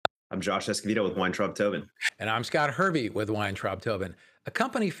I'm Josh Escovedo with Weintraub Tobin. And I'm Scott Hervey with Weintraub Tobin. A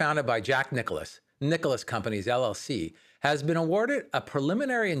company founded by Jack Nicklaus, Nicklaus Companies LLC, has been awarded a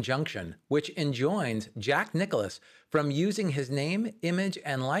preliminary injunction which enjoins Jack Nicklaus from using his name, image,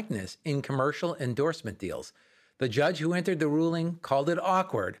 and likeness in commercial endorsement deals. The judge who entered the ruling called it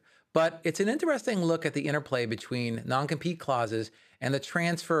awkward, but it's an interesting look at the interplay between non-compete clauses and the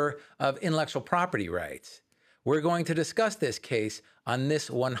transfer of intellectual property rights. We're going to discuss this case on this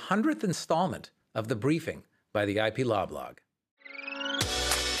 100th installment of the briefing by the IP Law Blog.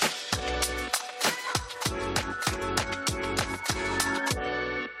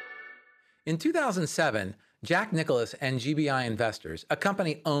 In 2007, Jack Nicklaus and GBI Investors, a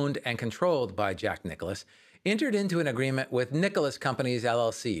company owned and controlled by Jack Nicklaus, entered into an agreement with Nicklaus Companies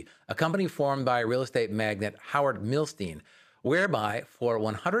LLC, a company formed by real estate magnate Howard Milstein, whereby for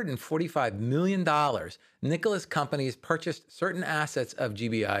 $145 million, Nicklaus Companies purchased certain assets of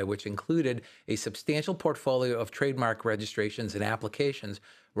GBI, which included a substantial portfolio of trademark registrations and applications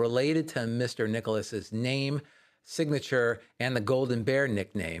related to Mr. Nicklaus's name, signature, and the Golden Bear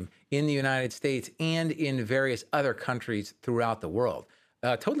nickname in the United States and in various other countries throughout the world,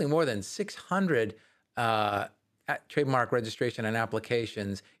 totaling more than 600 trademark registration and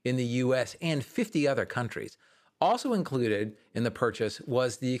applications in the U.S. and 50 other countries. Also included in the purchase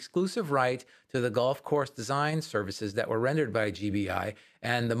was the exclusive right to the golf course design services that were rendered by GBI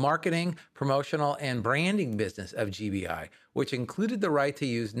and the marketing, promotional, and branding business of GBI, which included the right to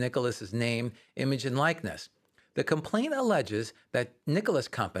use Nicklaus's name, image, and likeness. The complaint alleges that Nicklaus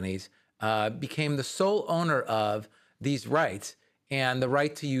Companies became the sole owner of these rights and the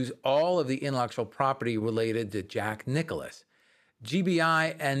right to use all of the intellectual property related to Jack Nicklaus.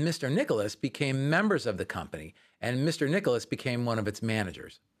 GBI and Mr. Nicklaus became members of the company, and Mr. Nicklaus became one of its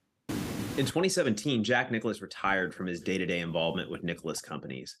managers. In 2017, Jack Nicklaus retired from his day-to-day involvement with Nicklaus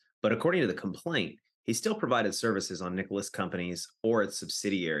Companies, but according to the complaint, he still provided services on Nicklaus Companies or its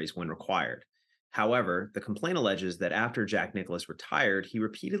subsidiaries when required. However, the complaint alleges that after Jack Nicklaus retired, he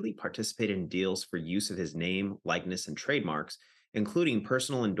repeatedly participated in deals for use of his name, likeness, and trademarks, including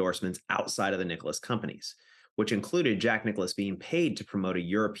personal endorsements outside of the Nicklaus Companies, which included Jack Nicklaus being paid to promote a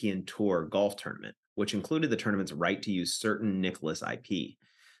European Tour golf tournament, which included the tournament's right to use certain Nicklaus IP.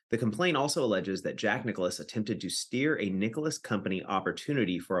 The complaint also alleges that Jack Nicklaus attempted to steer a Nicklaus company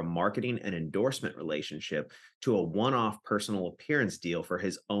opportunity for a marketing and endorsement relationship to a one-off personal appearance deal for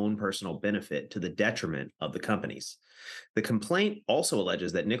his own personal benefit to the detriment of the companies. The complaint also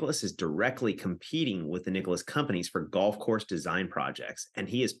alleges that Nicklaus is directly competing with the Nicklaus Companies for golf course design projects, and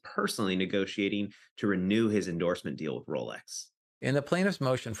he is personally negotiating to renew his endorsement deal with Rolex. In the plaintiff's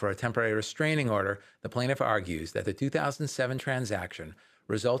motion for a temporary restraining order, the plaintiff argues that the 2007 transaction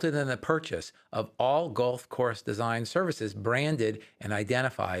resulted in the purchase of all golf course design services branded and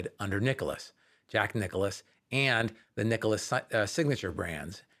identified under Nicklaus, Jack Nicklaus, and the Nicklaus signature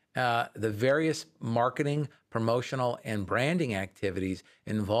brands. The various marketing, promotional, and branding activities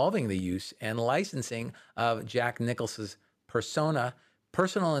involving the use and licensing of Jack Nicklaus's persona,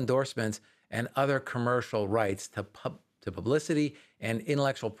 personal endorsements, and other commercial rights to publicity and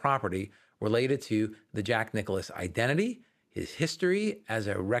intellectual property related to the Jack Nicklaus identity, his history as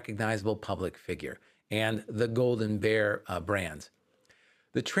a recognizable public figure, and the Golden Bear brands.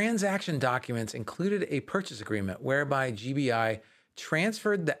 The transaction documents included a purchase agreement whereby GBI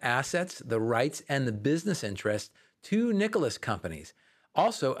transferred the assets, the rights, and the business interest to Nicklaus Companies.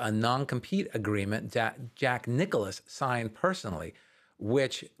 Also, a non-compete agreement that Jack Nicklaus signed personally,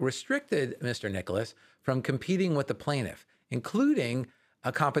 which restricted Mr. Nicklaus from competing with the plaintiff, including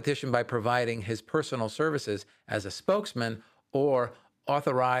a competition by providing his personal services as a spokesman or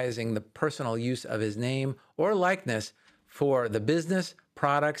authorizing the personal use of his name or likeness for the business,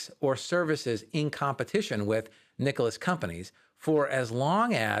 products, or services in competition with Nicklaus Companies for as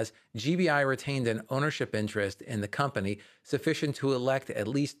long as GBI retained an ownership interest in the company sufficient to elect at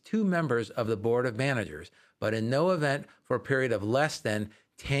least 2 members of the board of managers, but in no event for a period of less than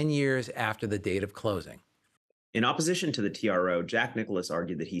 10 years after the date of closing. In opposition to the TRO, Jack Nicklaus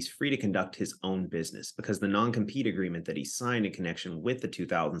argued that he's free to conduct his own business because the non-compete agreement that he signed in connection with the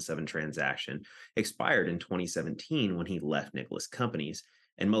 2007 transaction expired in 2017 when he left Nicklaus Companies,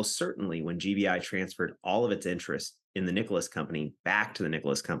 and most certainly when GBI transferred all of its interest in the Nicklaus Company back to the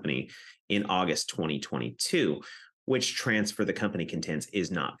Nicklaus Company in August 2022, which transfer the company contends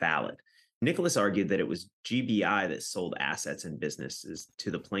is not valid. Nicklaus argued that it was GBI that sold assets and businesses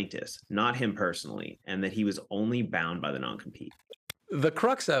to the plaintiffs, not him personally, and that he was only bound by the non-compete. The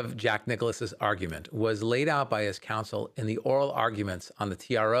crux of Jack Nicklaus's argument was laid out by his counsel in the oral arguments on the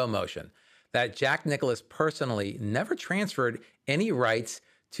TRO motion, that Jack Nicklaus personally never transferred any rights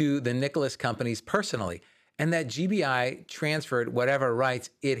to the Nicklaus companies personally, and that GBI transferred whatever rights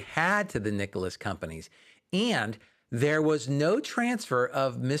it had to the Nicklaus companies. And there was no transfer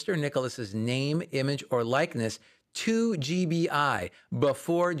of Mr. Nicklaus's name, image, or likeness to GBI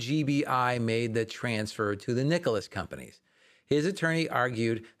before GBI made the transfer to the Nicklaus companies. His attorney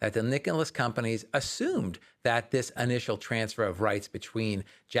argued that the Nicklaus companies assumed that this initial transfer of rights between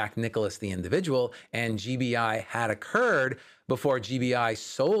Jack Nicklaus, the individual, and GBI had occurred before GBI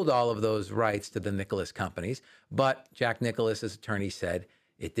sold all of those rights to the Nicklaus companies. But Jack Nicklaus's attorney said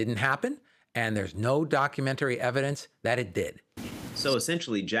it didn't happen, and there's no documentary evidence that it did. So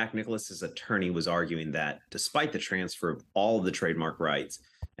essentially, Jack Nicklaus's attorney was arguing that despite the transfer of all of the trademark rights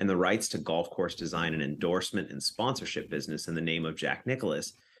and the rights to golf course design and endorsement and sponsorship business in the name of Jack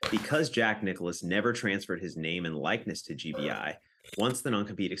Nicklaus, because Jack Nicklaus never transferred his name and likeness to GBI, once the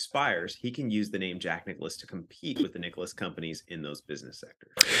non-compete expires, he can use the name Jack Nicklaus to compete with the Nicklaus companies in those business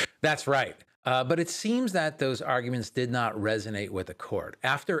sectors. That's right. But it seems that those arguments did not resonate with the court.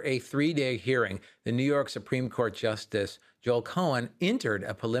 After a 3-day hearing, the New York Supreme Court Justice Joel Cohen entered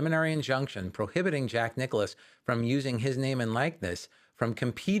a preliminary injunction prohibiting Jack Nicklaus from using his name and likeness from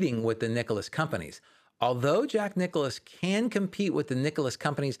competing with the Nicklaus companies. Although Jack Nicklaus can compete with the Nicklaus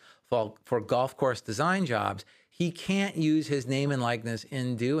companies for golf course design jobs, he can't use his name and likeness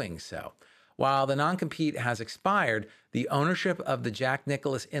in doing so. While the non-compete has expired, the ownership of the Jack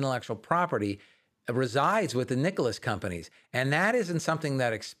Nicklaus intellectual property resides with the Nicklaus companies, and that isn't something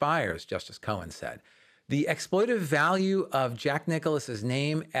that expires, Justice Cohen said. The exploitive value of Jack Nicklaus's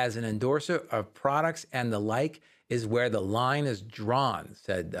name as an endorser of products and the like is where the line is drawn,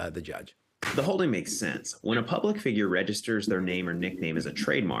 said the judge. The holding makes sense. When a public figure registers their name or nickname as a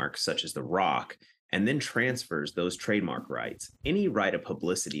trademark, such as The Rock, and then transfers those trademark rights, any right of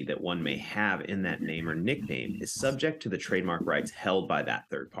publicity that one may have in that name or nickname is subject to the trademark rights held by that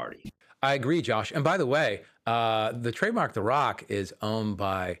third party. I agree, Josh. And by the way, the trademark The Rock is owned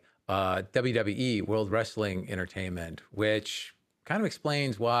by WWE, World Wrestling Entertainment, which kind of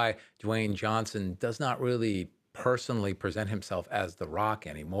explains why Dwayne Johnson does not really personally present himself as The Rock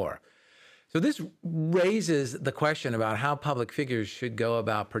anymore. So this raises the question about how public figures should go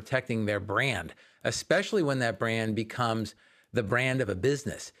about protecting their brand, especially when that brand becomes the brand of a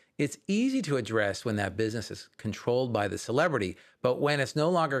business. It's easy to address when that business is controlled by the celebrity, but when it's no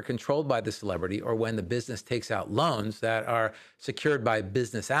longer controlled by the celebrity, or when the business takes out loans that are secured by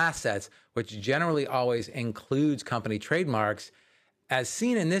business assets, which generally always includes company trademarks, as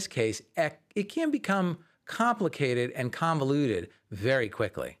seen in this case, it can become complicated and convoluted very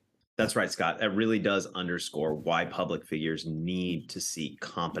quickly. That's right, Scott. That really does underscore why public figures need to seek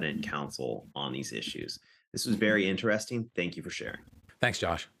competent counsel on these issues. This was very interesting. Thank you for sharing. Thanks,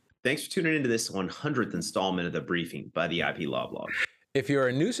 Josh. Thanks for tuning into this 100th installment of the briefing by the IP Law Blog. If you're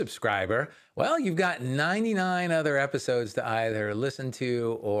a new subscriber, well, you've got 99 other episodes to either listen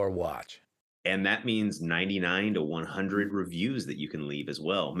to or watch. And that means 99 to 100 reviews that you can leave as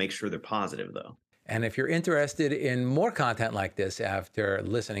well. Make sure they're positive, though. And if you're interested in more content like this after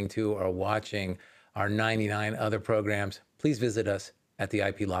listening to or watching our 99 other programs, please visit us at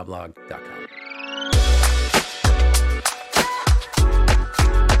theiplawblog.com.